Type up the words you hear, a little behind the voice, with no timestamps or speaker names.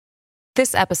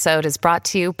This episode is brought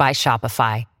to you by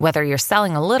Shopify. Whether you're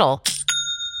selling a little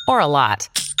or a lot,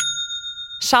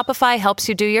 Shopify helps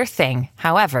you do your thing,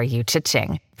 however you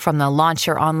cha-ching. From the launch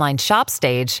your online shop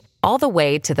stage, all the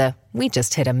way to the we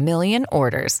just hit 1 million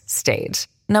orders stage.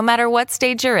 No matter what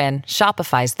stage you're in,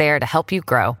 Shopify's there to help you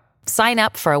grow. Sign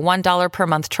up for a $1 per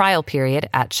month trial period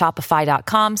at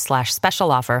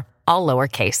shopify.com/special offer, all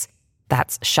lowercase.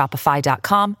 That's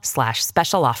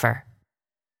shopify.com/special offer.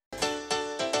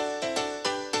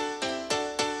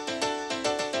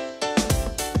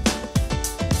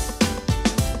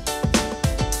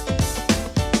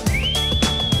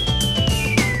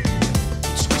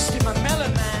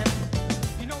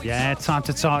 Yeah, time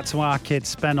to talk to our kid,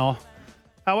 Spenno.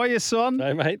 How are you, son?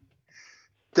 Hey, mate.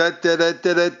 Da, da, da,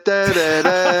 da, da, da,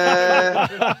 da.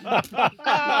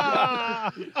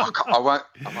 I won't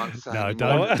say No,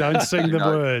 anymore. don't sing the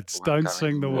words. Don't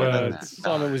sing the words.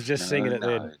 Simon was just singing it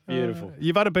then. Beautiful.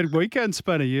 You've had a big weekend,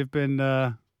 Spenno. You've been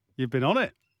on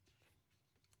it.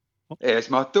 Yeah, it's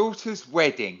my daughter's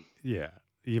wedding. Yeah,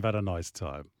 you've had a nice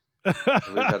time. We've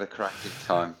had a cracking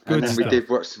time. Good and then stuff. we did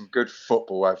watch some good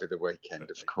football over the weekend,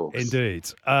 of course. Indeed.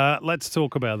 Let's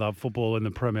talk about that football in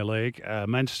the Premier League.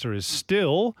 Manchester is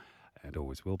still, and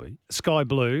always will be, sky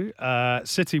blue.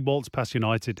 City waltzed past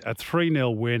United, a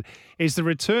 3-0 win. Is the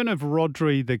return of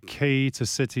Rodri the key to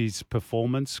City's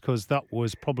performance? Because that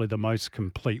was probably the most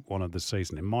complete one of the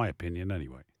season, in my opinion,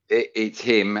 anyway. It's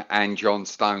him and John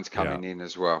Stones coming in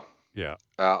as well. Yeah.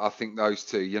 I think those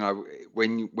two, you know,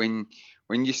 when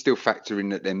you still factor in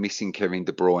that they're missing Kevin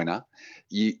De Bruyne,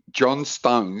 John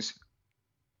Stones,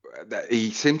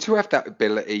 he seemed to have that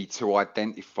ability to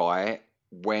identify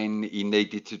when he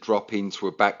needed to drop into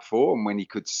a back four and when he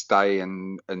could stay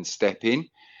and step in,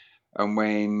 and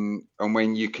when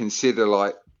you consider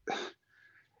like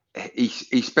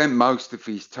he spent most of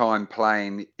his time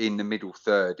playing in the middle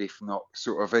third, if not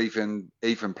sort of even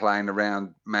playing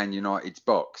around Man United's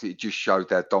box. It just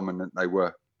showed how dominant they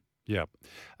were. Yeah.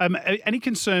 Any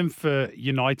concern for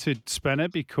United, Spenner?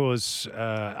 Because,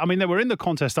 they were in the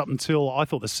contest up until, I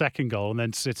thought, the second goal, and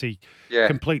then City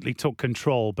completely took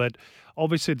control. But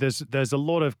obviously there's a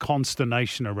lot of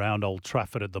consternation around Old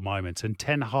Trafford at the moment, and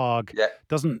Ten Hag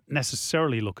doesn't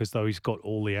necessarily look as though he's got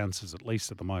all the answers, at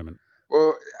least at the moment.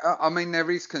 Well, I mean,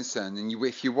 there is concern. And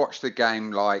if you watch the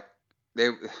game, like,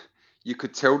 you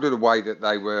could tell that the way that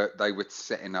they were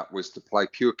setting up was to play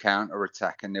pure counter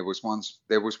attack, and there was one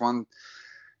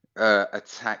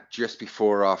attack just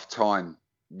before half time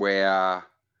where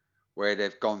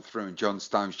they've gone through and John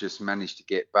Stones just managed to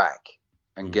get back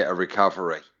and get a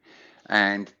recovery,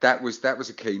 and that was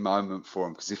a key moment for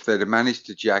them, because if they'd have managed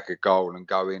to jag a goal and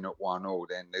go in at 1-1,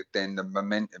 then the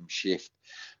momentum shift.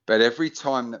 But every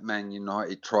time that Man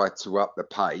United tried to up the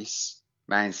pace,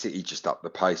 Man City just upped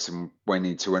the pace and went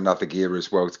into another gear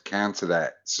as well to counter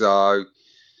that. So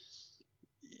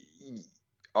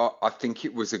I think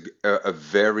it was a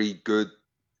very good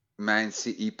Man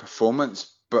City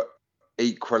performance, but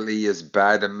equally as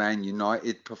bad a Man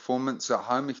United performance at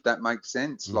home, if that makes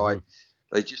sense. Mm-hmm. Like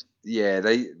they just,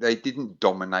 they didn't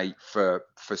dominate for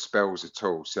spells at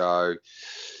all. So,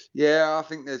 I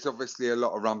think there's obviously a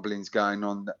lot of rumblings going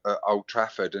on at Old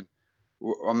Trafford. And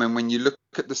I mean, when you look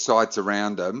at the sides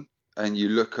around them and you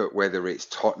look at whether it's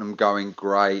Tottenham going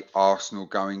great, Arsenal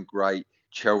going great,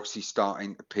 Chelsea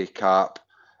starting to pick up,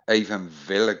 even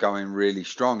Villa going really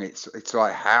strong, it's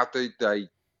like, how do they,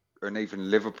 and even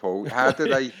Liverpool, how do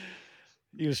they...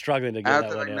 He was struggling to get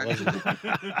that one out, wasn't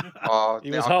he?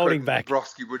 He was holding back.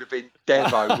 Broski would have been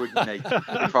Devo, wouldn't he,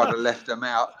 if I'd have left them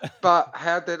out. But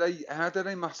how do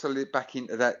they muscle it back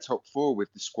into that top four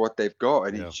with the squad they've got?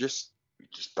 And it just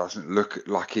doesn't look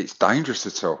like it's dangerous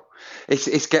at all.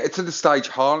 It's getting to the stage.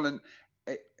 Haaland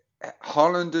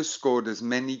has scored as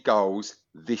many goals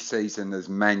this season as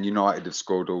Man United have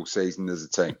scored all season as a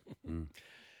team.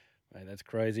 Mate, that's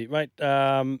crazy. Mate,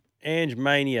 Ange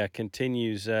Mania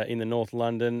continues in the North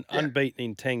London, unbeaten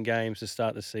in 10 games to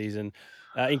start the season.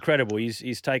 Incredible.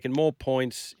 He's taken more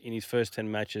points in his first 10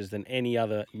 matches than any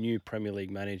other new Premier League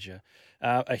manager.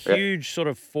 A huge sort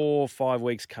of 4 or 5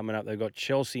 weeks coming up. They've got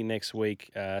Chelsea next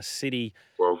week, City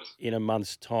in a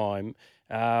month's time.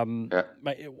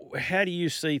 Mate, how do you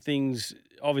see things?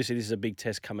 Obviously, this is a big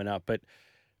test coming up, but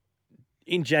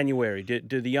in January,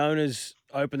 do the owners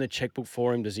open the checkbook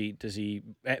for him? Does he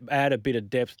add a bit of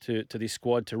depth to this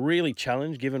squad to really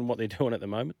challenge, given what they're doing at the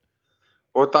moment?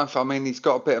 Well, he's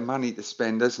got a bit of money to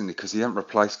spend, hasn't he? Because he hasn't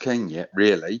replaced King yet,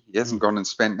 really. He hasn't gone and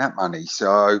spent that money.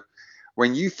 So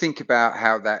when you think about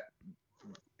how that,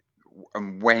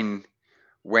 and when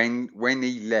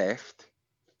he left,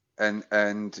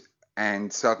 and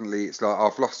and suddenly it's like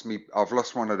I've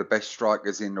lost one of the best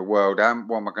strikers in the world.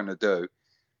 What am I going to do?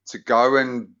 To go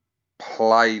and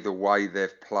play the way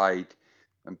they've played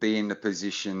and be in the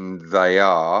position they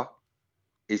are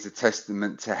is a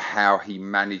testament to how he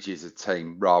manages a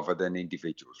team rather than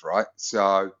individuals, right?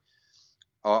 So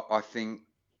I think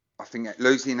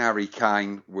losing Harry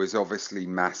Kane was obviously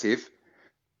massive,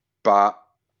 but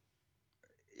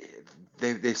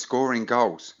they're scoring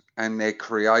goals and they're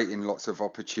creating lots of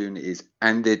opportunities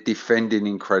and they're defending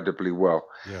incredibly well.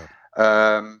 Yeah.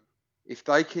 If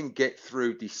they can get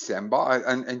through December,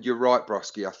 and you're right,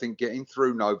 Broski, I think getting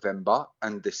through November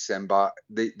and December,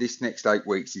 this next 8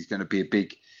 weeks is going to be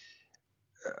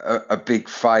a big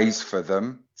phase for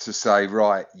them to say,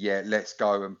 right, yeah, let's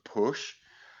go and push.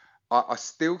 I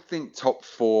still think top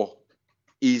 4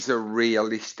 is a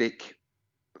realistic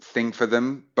thing for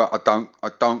them, but I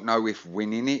don't know if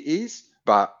winning it is,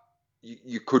 but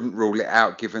you couldn't rule it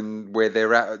out given where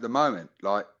they're at the moment.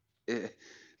 Like they're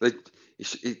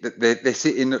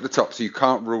sitting at the top, so you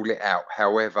can't rule it out.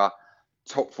 However,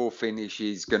 top 4 finish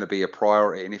is going to be a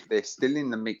priority, and if they're still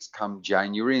in the mix come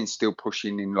January and still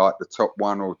pushing in like the top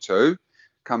 1 or 2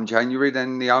 come January,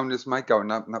 then the owners may go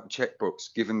and open up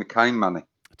checkbooks, give them the Kane money.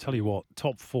 I tell you what,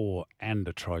 top 4 and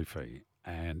a trophy,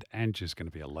 and Ange's going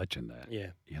to be a legend there.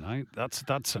 Yeah, that's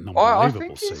an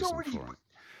unbelievable season already, for him.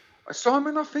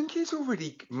 Simon, I think he's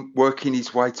already working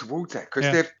his way towards that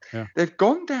because they've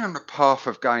gone down the path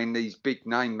of going these big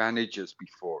name managers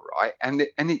before, right? And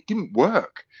it didn't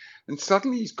work. And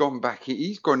suddenly he's gone back.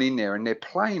 He's gone in there, and they're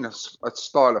playing a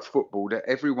style of football that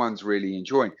everyone's really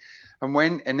enjoying.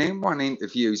 And then one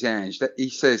interviews Ange, that he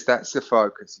says that's the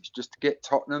focus. It's just to get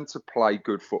Tottenham to play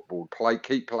good football,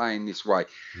 keep playing this way.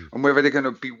 And whether they're going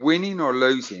to be winning or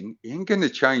losing, he ain't going to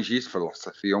change his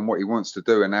philosophy on what he wants to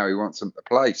do and how he wants them to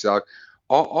play. So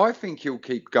I think he'll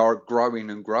keep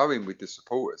growing and growing with the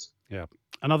supporters. Yeah.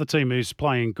 Another team who's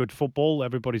playing good football,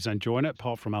 everybody's enjoying it,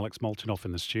 apart from Alex Molchinoff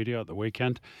in the studio at the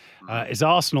weekend, is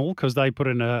Arsenal, because they put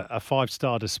in a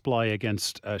 5-star display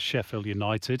against Sheffield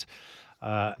United.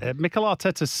 Mikel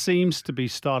Arteta seems to be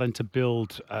starting to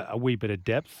build a wee bit of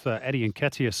depth. Eddie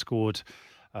Nketiah scored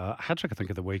a hat-trick, I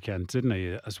think, at the weekend, didn't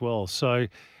he, as well? So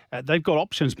they've got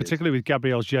options, particularly with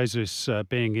Gabriel Jesus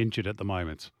being injured at the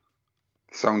moment.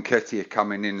 So Nketiah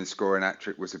coming in and scoring a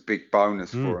hat-trick was a big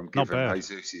bonus for him, given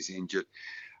Jesus is injured.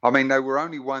 I mean, they were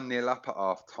only 1-0 up at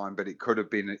half-time, but it could have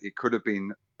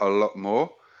been a lot more.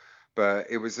 But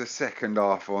it was a second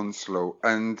half onslaught.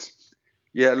 And,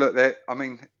 yeah, look,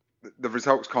 the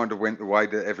results kind of went the way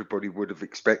that everybody would have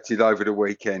expected over the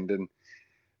weekend. And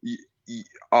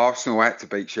Arsenal had to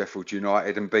beat Sheffield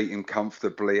United and beat him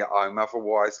comfortably at home.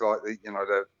 Otherwise,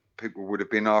 the people would have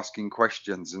been asking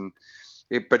questions.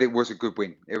 But it was a good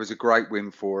win. It was a great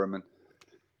win for him. And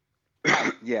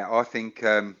yeah, I think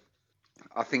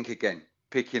again,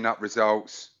 picking up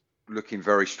results, looking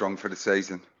very strong for the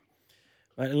season.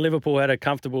 And Liverpool had a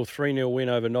comfortable 3-0 win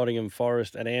over Nottingham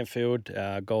Forest at Anfield.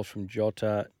 Goals from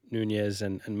Jota, Nunez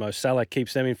and Mo Salah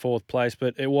keeps them in 4th place.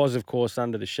 But it was, of course,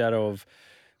 under the shadow of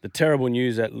the terrible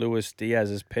news that Luis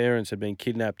Diaz's parents had been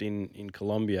kidnapped in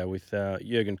Colombia, with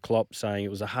Jurgen Klopp saying it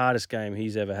was the hardest game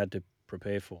he's ever had to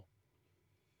prepare for.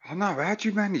 I know. How'd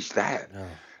you manage that?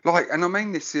 Oh. And I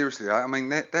mean this seriously. I mean,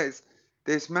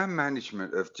 there's man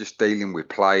management of just dealing with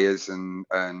players and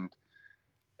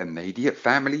immediate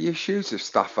family issues of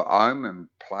stuff at home, and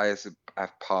players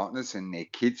have partners and their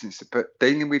kids and stuff. But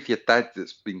dealing with your dad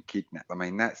that's been kidnapped, I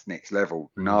mean, that's next level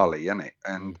gnarly, isn't it?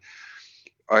 And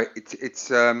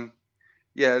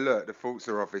yeah, look, the faults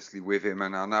are obviously with him,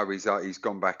 and I know he's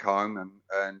gone back home,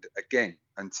 and again,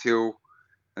 until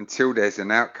there's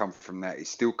an outcome from that, it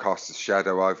still casts a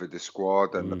shadow over the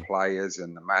squad and the players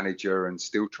and the manager, and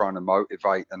still trying to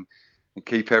motivate and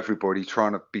keep everybody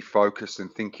trying to be focused and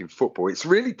thinking football. It's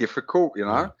really difficult, you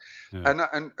know. Yeah.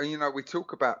 And you know, we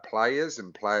talk about players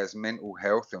and players' mental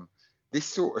health and this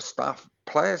sort of stuff.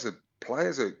 Players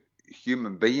are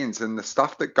human beings, and the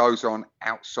stuff that goes on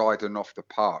outside and off the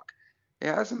park,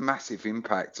 it has a massive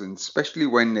impact, and especially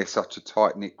when they're such a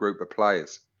tight-knit group of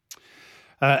players.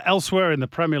 Elsewhere in the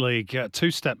Premier League,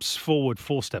 2 steps forward,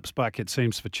 4 steps back, it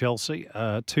seems, for Chelsea.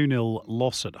 2-0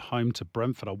 loss at home to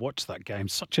Brentford. I watched that game.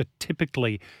 Such a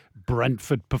typically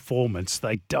Brentford performance.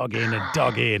 They dug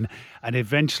in, and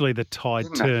eventually the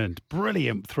tide turned.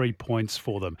 Brilliant 3 points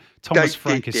for them. Thomas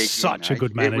Frank is such a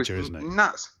good manager, isn't he?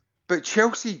 Nuts. But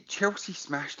Chelsea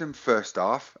smashed them first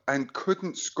half and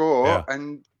couldn't score. Yeah.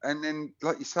 And then,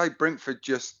 like you say, Brentford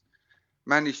just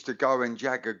managed to go and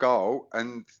jag a goal.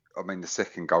 And I mean, the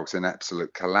second goal's an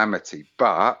absolute calamity.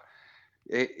 But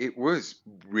It was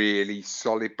really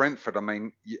solid Brentford. I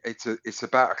mean, it's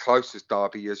about as close as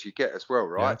derby as you get as well,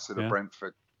 right? So the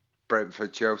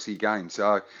Brentford Chelsea game.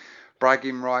 So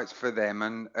bragging rights for them,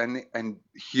 and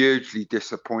hugely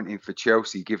disappointing for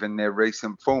Chelsea given their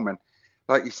recent form. And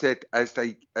like you said, as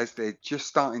they're just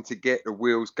starting to get the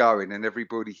wheels going, and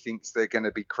everybody thinks they're going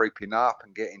to be creeping up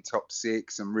and getting top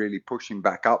 6 and really pushing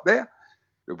back up there,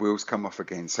 the wheels come off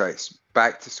again. So it's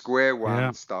back to square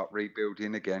one, start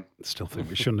rebuilding again. Still think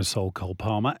we shouldn't have sold Cole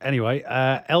Palmer. Anyway,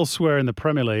 elsewhere in the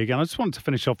Premier League, and I just wanted to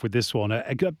finish off with this one.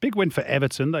 A big win for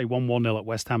Everton. They won 1-0 at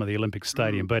West Ham at the Olympic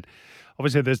Stadium. But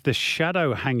obviously there's this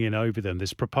shadow hanging over them,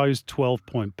 this proposed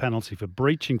 12-point penalty for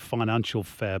breaching financial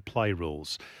fair play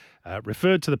rules,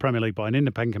 referred to the Premier League by an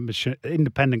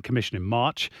independent commission in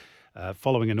March.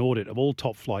 Following an audit of all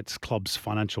top flights clubs'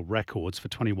 financial records for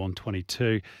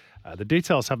 21-22. The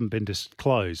details haven't been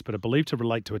disclosed, but are believed to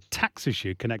relate to a tax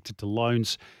issue connected to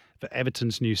loans for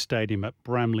Everton's new stadium at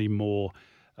Bramley Moor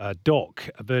Dock.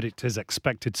 A verdict is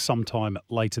expected sometime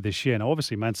later this year. Now,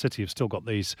 obviously, Man City have still got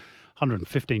these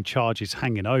 115 charges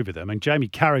hanging over them. And Jamie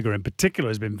Carragher in particular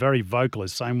has been very vocal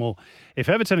as saying, well, if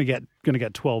Everton are going to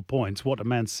get 12 points, what do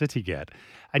Man City get?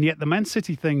 And yet the Man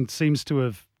City thing seems to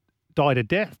have died a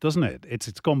death, doesn't it?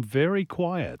 It's gone very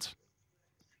quiet.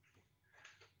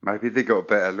 Maybe they got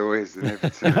better lawyers than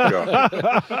Everton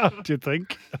got. Do you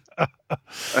think?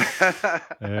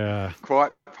 Yeah.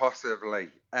 Quite possibly.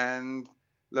 And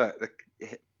look,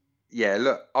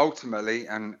 ultimately,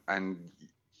 and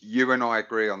you and I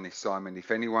agree on this, Simon,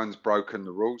 if anyone's broken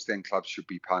the rules, then clubs should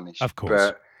be punished. Of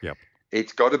course. But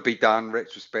it's got to be done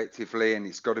retrospectively, and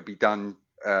it's got to be done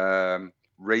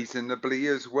reasonably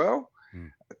as well.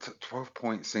 12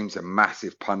 points seems a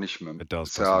massive punishment. It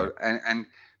does. So, and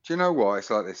do you know what?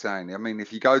 It's like they're saying. I mean,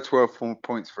 if you go 12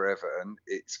 points for Everton,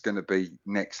 it's going to be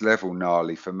next level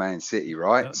gnarly for Man City,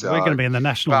 right? So we're going to be in the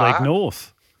National League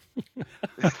North.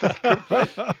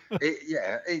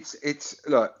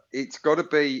 It's got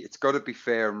to be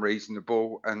fair and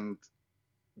reasonable,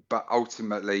 but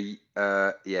ultimately,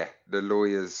 the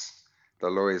lawyers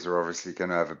are obviously going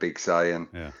to have a big say, and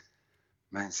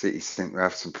Man City seem to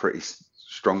have some pretty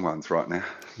strong ones right now.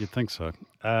 You'd think so.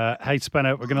 Hey,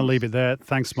 Spanner, we're going to leave it there.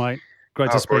 Thanks, mate. Great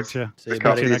to speak to you. See you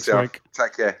next week.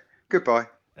 Take care. Goodbye.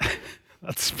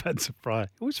 That's Spencer Fry.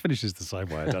 Always finishes the same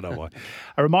way. I don't know why.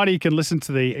 A reminder, you can listen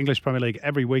to the English Premier League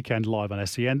every weekend live on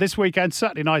SEN. This weekend,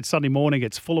 Saturday night, Sunday morning,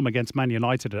 it's Fulham against Man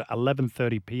United at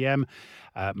 11:30 p.m.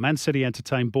 Man City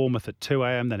entertain Bournemouth at 2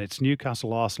 a.m. Then it's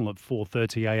Newcastle Arsenal at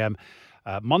 4:30 a.m.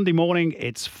 Monday morning,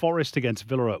 it's Forest against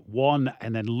Villa at 1,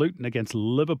 and then Luton against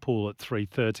Liverpool at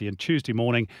 3:30. And Tuesday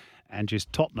morning, and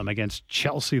just Tottenham against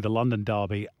Chelsea, the London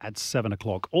derby, at 7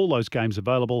 o'clock. All those games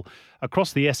available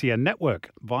across the SEN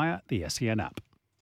network via the SEN app.